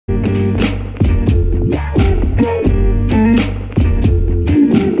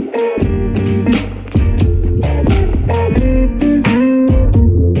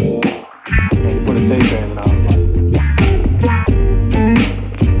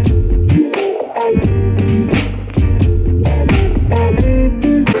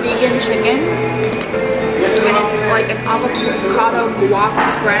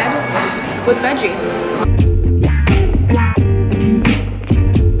with veggies.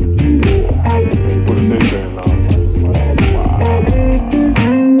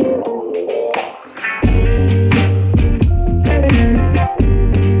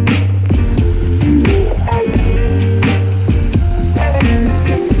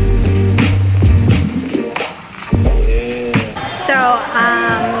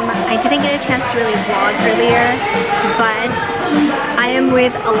 I didn't get a chance to really vlog earlier, but I am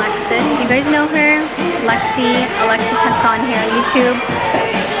with Alexis. You guys know her? Alexis Hasson here on YouTube.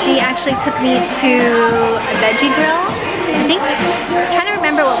 She actually took me to a veggie grill. I think, I'm trying to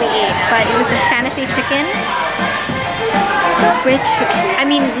remember what we ate, but it was the Santa Fe chicken, which, I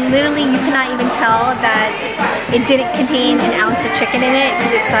mean, literally you cannot even tell that it didn't contain an ounce of chicken in it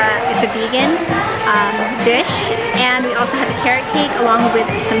because it's a vegan dish. And we also had the carrot cake along with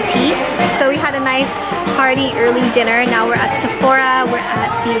some tea. So we had a nice hearty early dinner. Now we're at Sephora, we're at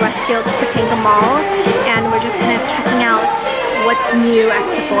the Westfield Topanga Mall, and we're just kind of checking out what's new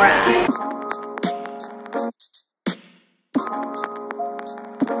at Sephora.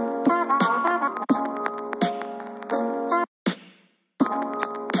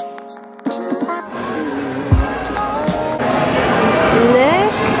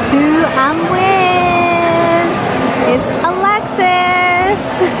 I'm with, it's Alexis.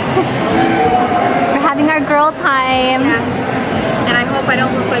 We're having our girl time. Yes. And I hope I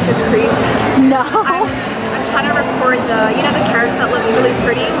don't look like a creep. No. I'm trying to record the, you know, the carrots that looks really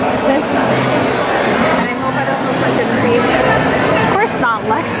pretty. And I hope I don't look like a creep. Of course not,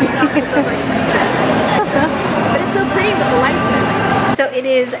 Lexi. No, but it's so pretty with the lights in it. So it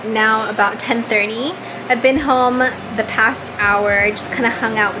is now about 10:30. I've been home the past hour. I just kind of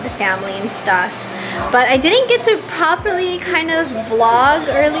hung out with the family and stuff. But I didn't get to properly kind of vlog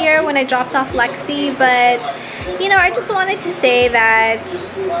earlier when I dropped off Lexi, but you know, I just wanted to say that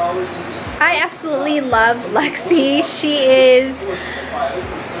I absolutely love Lexi. She is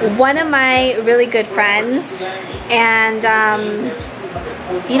one of my really good friends, and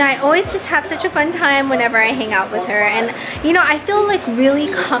you know, I always just have such a fun time whenever I hang out with her, and you know, I feel like really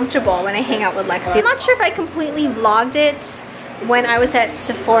comfortable when I hang out with Lexi. I'm not sure if I completely vlogged it when I was at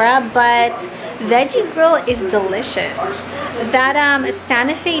Sephora, but Veggie Grill is delicious. That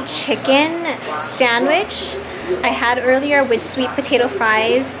Santa Fe chicken sandwich I had earlier with sweet potato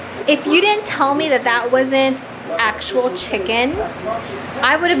fries, if you didn't tell me that that wasn't actual chicken,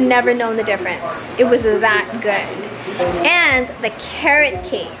 I would have never known the difference. It was that good. And the carrot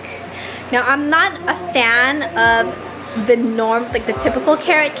cake. Now, I'm not a fan of the typical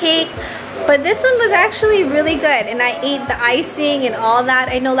carrot cake, but this one was actually really good, and I ate the icing and all that.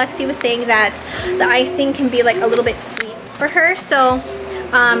 I know Lexi was saying that the icing can be like a little bit sweet for her, so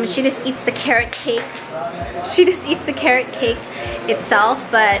she just eats the carrot cake. She just eats the carrot cake itself,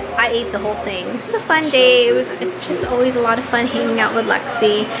 but I ate the whole thing. It's a fun day. It's just always a lot of fun hanging out with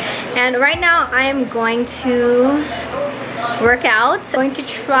Lexi. And right now I am going to work out. I'm going to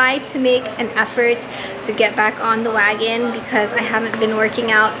try to make an effort to get back on the wagon because I haven't been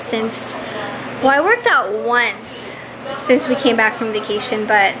working out since, well, I worked out once since we came back from vacation,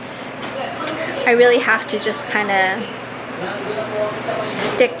 but I really have to just kind of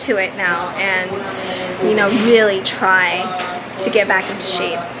stick to it now and, you know, really try to get back into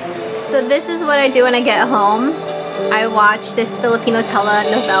shape. So this is what I do when I get home. I watch this Filipino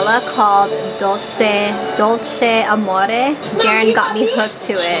telenovela called Dulce Amore. Darren got me hooked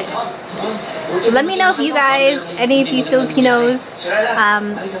to it. So let me know if you guys, any of you Filipinos,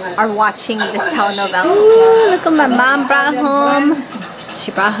 are watching this telenovela. Ooh, look what my mom brought home.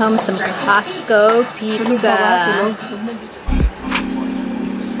 She brought home some Costco pizza.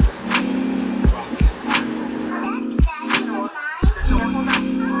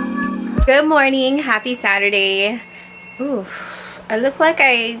 Good morning, happy Saturday. Ooh, I look like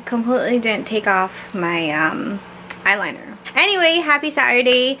I completely didn't take off my eyeliner. Anyway, happy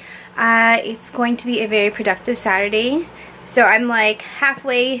Saturday. It's going to be a very productive Saturday. So I'm like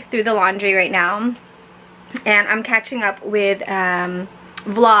halfway through the laundry right now, and I'm catching up with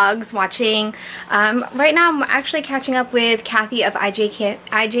vlogs, watching. Right now I'm actually catching up with Kathy of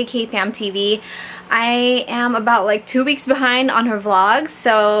IJK Fam TV. I am about like 2 weeks behind on her vlogs,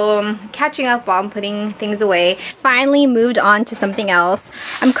 so I'm catching up while I'm putting things away. Finally moved on to something else.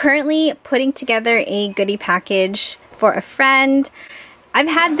 I'm currently putting together a goodie package for a friend. I've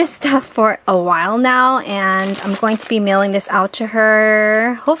had this stuff for a while now, and I'm going to be mailing this out to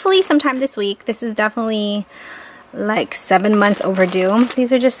her hopefully sometime this week. This is definitely like 7 months overdue.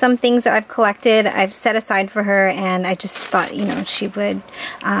 These are just some things that I've collected, I've set aside for her, and I just thought, you know, she would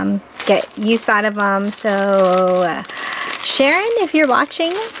get use out of them. So Sharon, if you're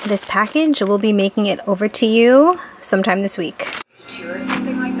watching this package, we'll be making it over to you sometime this week. 2 or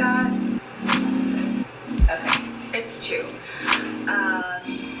something like that. Okay, it's 2.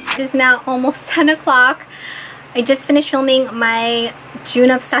 It is now almost 10 o'clock. I just finished filming my June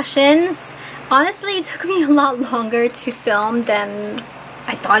up sessions. Honestly, it took me a lot longer to film than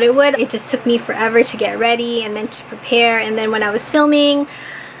I thought it would. It just took me forever to get ready and then to prepare, and then when I was filming,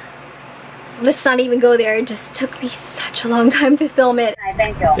 let's not even go there. It just took me such a long time to film it.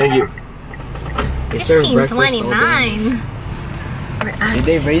 Thank you. Thank you. $15.29. Did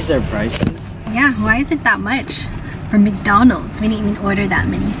they raise their prices? Yeah, why is it that much? For McDonald's, we didn't even order that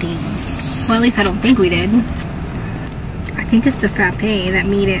many things. Well, at least I don't think we did. I think it's the frappe that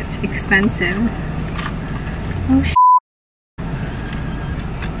made it expensive. Oh,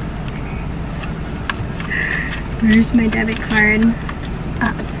 where's my debit card?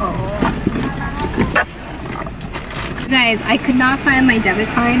 Uh-oh. You guys, I could not find my debit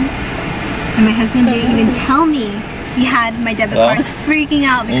card, and my husband didn't even tell me he had my debit card. I was freaking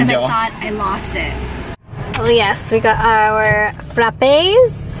out because I thought I lost it. Oh yes, we got our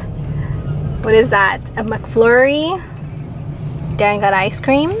frappes. What is that? A McFlurry. Darren got ice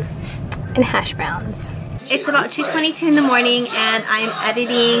cream and hash browns. It's about 2:22 in the morning and I'm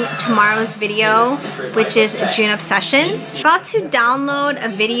editing tomorrow's video, which is June Obsessions. About to download a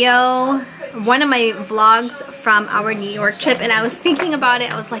video, one of my vlogs from our New York trip, and I was thinking about it.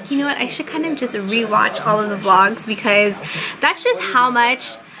 I was like, you know what, I should kind of just rewatch all of the vlogs because that's just how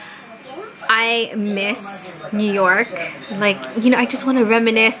much I miss New York. Like, you know, I just want to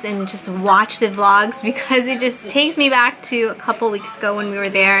reminisce and just watch the vlogs because it just takes me back to a couple weeks ago when we were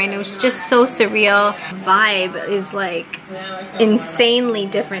there, and it was just so surreal. Vibe is like insanely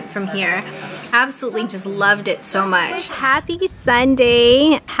different from here. Absolutely just loved it so much. Happy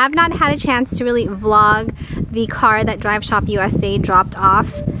Sunday. Have not had a chance to really vlog the car that Driveshop USA dropped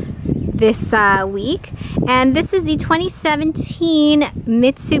off this week, and this is the 2017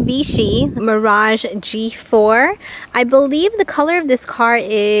 Mitsubishi Mirage G4. I believe the color of this car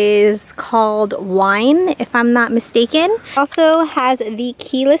is called wine, if I'm not mistaken. Also has the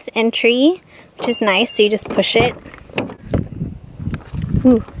keyless entry, which is nice, so you just push it.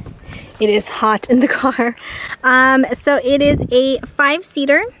 Ooh, it is hot in the car. So it is a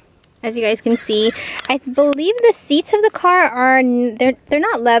 5-seater. As you guys can see, I believe the seats of the car are, they're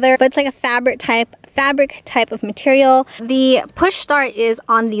not leather, but it's like a fabric type of material. The push start is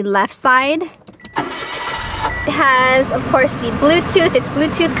on the left side. It has, of course, the Bluetooth. It's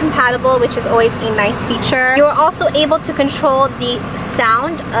Bluetooth compatible, which is always a nice feature. You are also able to control the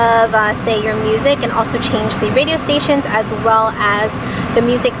sound of, say, your music, and also change the radio stations as well as the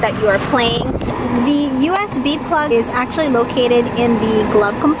music that you are playing. The USB plug is actually located in the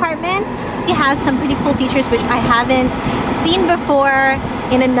glove compartment. It has some pretty cool features which I haven't seen before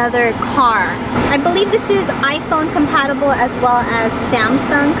in another car. I believe this is iPhone compatible as well as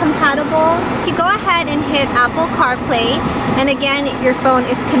Samsung compatible. You go ahead and hit Apple CarPlay, and again your phone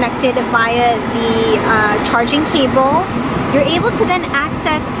is connected via the charging cable. You're able to then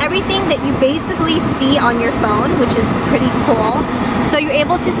access everything that you basically see on your phone, which is pretty cool. So you're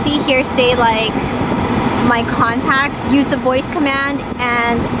able to see here, say like my contacts, use the voice command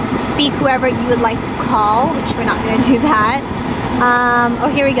and speak whoever you would like to call, which we're not going to do that. Oh,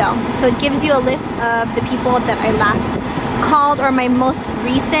 here we go. So it gives you a list of the people that I last called, or my most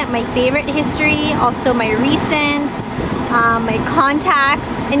recent, my favorite history, also my recents, my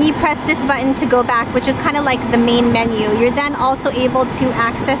contacts, and you press this button to go back, which is kind of like the main menu. You're then also able to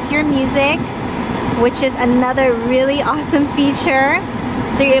access your music, which is another really awesome feature.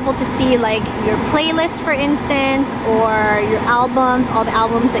 So you're able to see like your playlist, for instance, or your albums, all the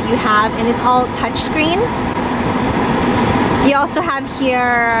albums that you have, and it's all touchscreen. You also have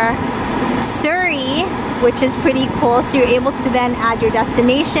here Surrey, which is pretty cool. So you're able to then add your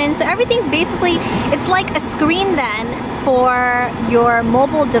destination. So everything's basically, it's like a screen then for your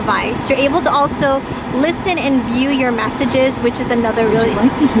mobile device. You're able to also listen and view your messages, which is another really... Would you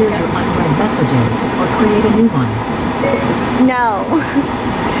like to hear your unread messages or create a new one? No.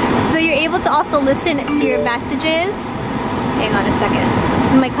 So you're able to also listen to your messages. Hang on a second. This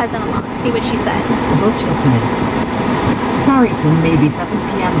is my cousin-in-law. See what she said. What she said. Sorry, Twin, maybe 7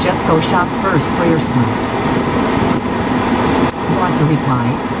 p.m. Just go shop first for your stuff. Want to reply?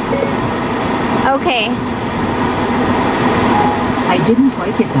 Okay. I didn't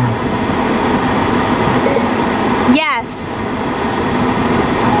quite get that. Yes.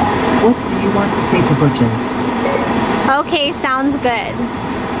 What do you want to say to Butches? Okay, sounds good.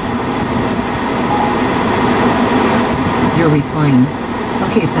 You're replying.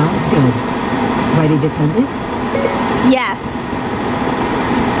 Okay, sounds good. Ready to send it? Yes.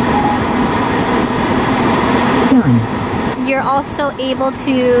 turn. You're also able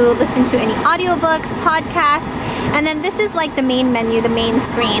to listen to any audiobooks, podcasts, and then this is like the main menu, the main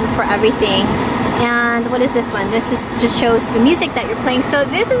screen for everything. And what is this one? This is just shows the music that you're playing. So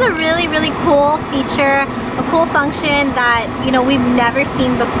this is a really, really cool feature, a cool function that, you know, we've never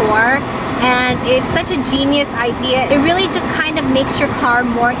seen before. And it's such a genius idea. It really just kind of makes your car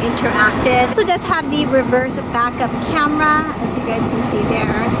more interactive. It also does have the reverse backup camera, as you guys can see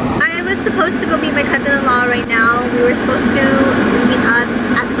there. I was supposed to go meet my cousin-in-law right now. We were supposed to meet up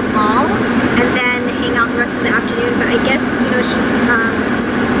at the mall and then hang out the rest of the afternoon, but I guess, you know, she's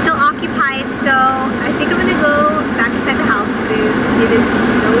still occupied, so I think I'm gonna go back inside the house because it is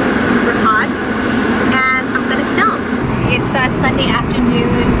so super hot, and I'm gonna film. It's a Sunday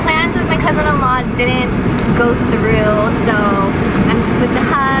afternoon. Plans with my cousin-in-law didn't go through, so I'm just with the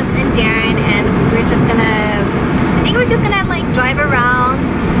hubs and Darren, and we're just gonna, I think we're just gonna like drive around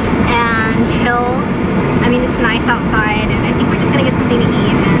and chill. I mean, it's nice outside, and I think we're just gonna get something to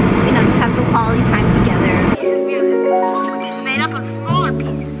eat and, you know, just have some quality time together. It's made up of smaller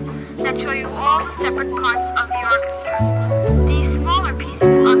pieces that show you all the separate parts of the orchestra. These smaller pieces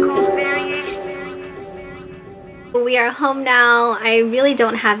are called variations. We are home now. I really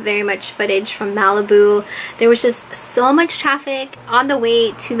don't have very much footage from Malibu. There was just so much traffic on the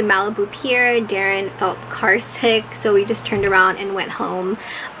way to the Malibu pier. Darren felt car sick, so we just turned around and went home.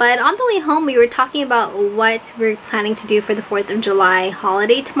 But on the way home, we were talking about what we're planning to do for the 4th of July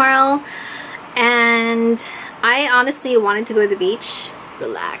holiday tomorrow. And I honestly wanted to go to the beach,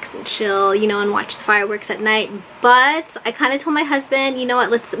 relax and chill, you know, and watch the fireworks at night. But I kind of told my husband, you know what,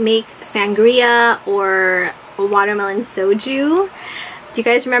 let's make sangria or a watermelon soju. Do you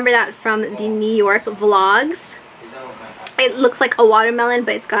guys remember that from the New York vlogs? It looks like a watermelon,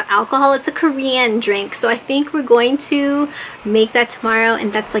 but it's got alcohol. It's a Korean drink, so I think we're going to make that tomorrow,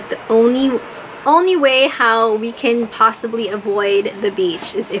 and that's like the only way how we can possibly avoid the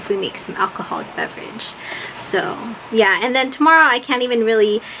beach is if we make some alcoholic beverage. So yeah, and then tomorrow I can't even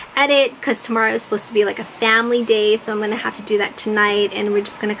really edit because tomorrow is supposed to be like a family day, so I'm gonna have to do that tonight, and we're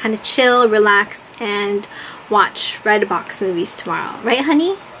just gonna kind of chill, relax, and watch Redbox movies tomorrow. Right,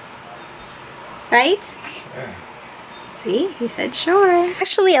 honey? Right? Sure. See, he said sure.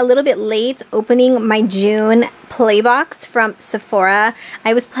 Actually a little bit late opening my June playbox from Sephora.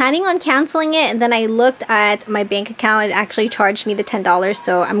 I was planning on canceling it, and then I looked at my bank account. It actually charged me the $10,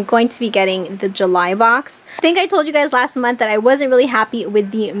 so I'm going to be getting the July box. I think I told you guys last month that I wasn't really happy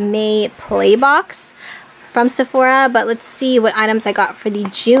with the May playbox from Sephora, but let's see what items I got for the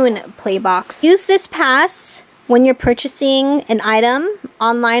June playbox. Use this pass when you're purchasing an item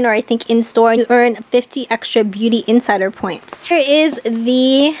online, or I think in store, you earn 50 extra beauty insider points. Here is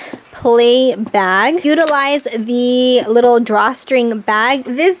the play bag. Utilize the little drawstring bag.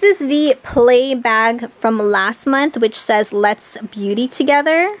 This is the play bag from last month, which says let's beauty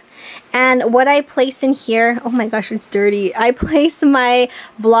together. And what I place in here, oh my gosh, it's dirty. I place my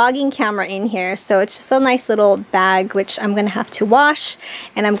vlogging camera in here. So it's just a nice little bag, which I'm gonna have to wash,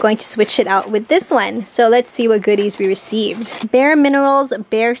 and I'm going to switch it out with this one. So let's see what goodies we received. Bare Minerals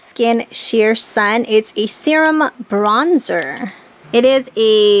Bare Skin Sheer Sun. It's a serum bronzer. It is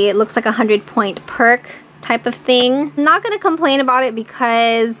a, looks like a 100-point perk type of thing. I'm not gonna complain about it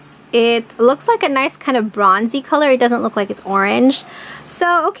because it looks like a nice kind of bronzy color. It doesn't look like it's orange.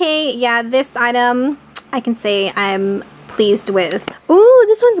 So, okay, yeah, this item I can say I'm pleased with. Ooh,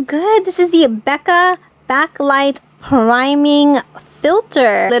 this one's good. This is the Becca Backlight Priming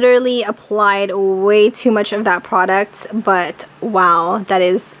Filter. Literally applied way too much of that product, but wow, that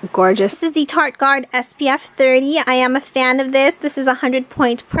is gorgeous. This is the Tarte Guard SPF 30. I am a fan of this. This is a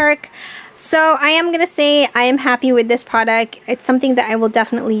 100-point perk. So I am gonna say I am happy with this product. It's something that I will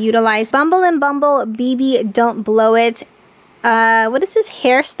definitely utilize. Bumble and Bumble BB Don't Blow It. What is this?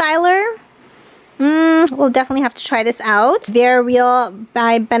 Hair styler? We'll definitely have to try this out. Very Real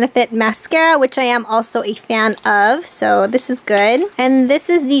by Benefit Mascara, which I am also a fan of. So this is good. And this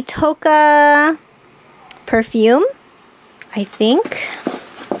is the Toka perfume, I think.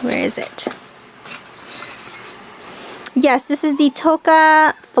 Where is it? Yes, this is the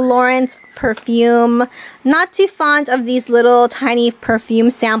Toka Florence perfume. Not too fond of these little tiny perfume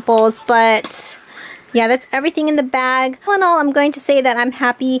samples, but yeah, that's everything in the bag. All in all, I'm going to say that I'm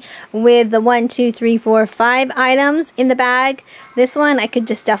happy with the 1, 2, 3, 4, 5 items in the bag. This one I could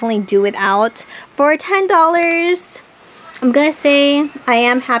just definitely do without. For $10, I'm gonna say I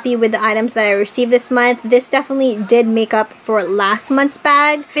am happy with the items that I received this month. This definitely did make up for last month's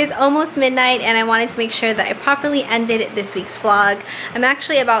bag. It is almost midnight, and I wanted to make sure that I properly ended this week's vlog. I'm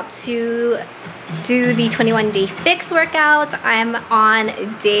actually about to do the 21-day fix workout. I'm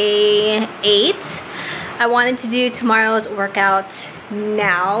on day 8. I wanted to do tomorrow's workout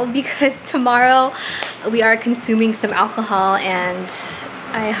now because tomorrow we are consuming some alcohol and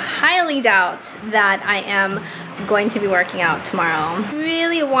I highly doubt that I am going to be working out tomorrow.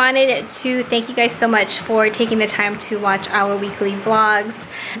 Really wanted to thank you guys so much for taking the time to watch our weekly vlogs.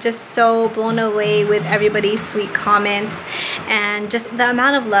 Just so blown away with everybody's sweet comments and just the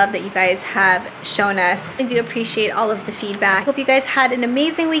amount of love that you guys have shown us. I do appreciate all of the feedback. Hope you guys had an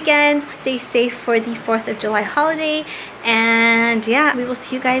amazing weekend. Stay safe for the 4th of July holiday, and yeah, we will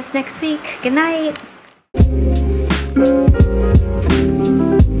see you guys next week. Good night.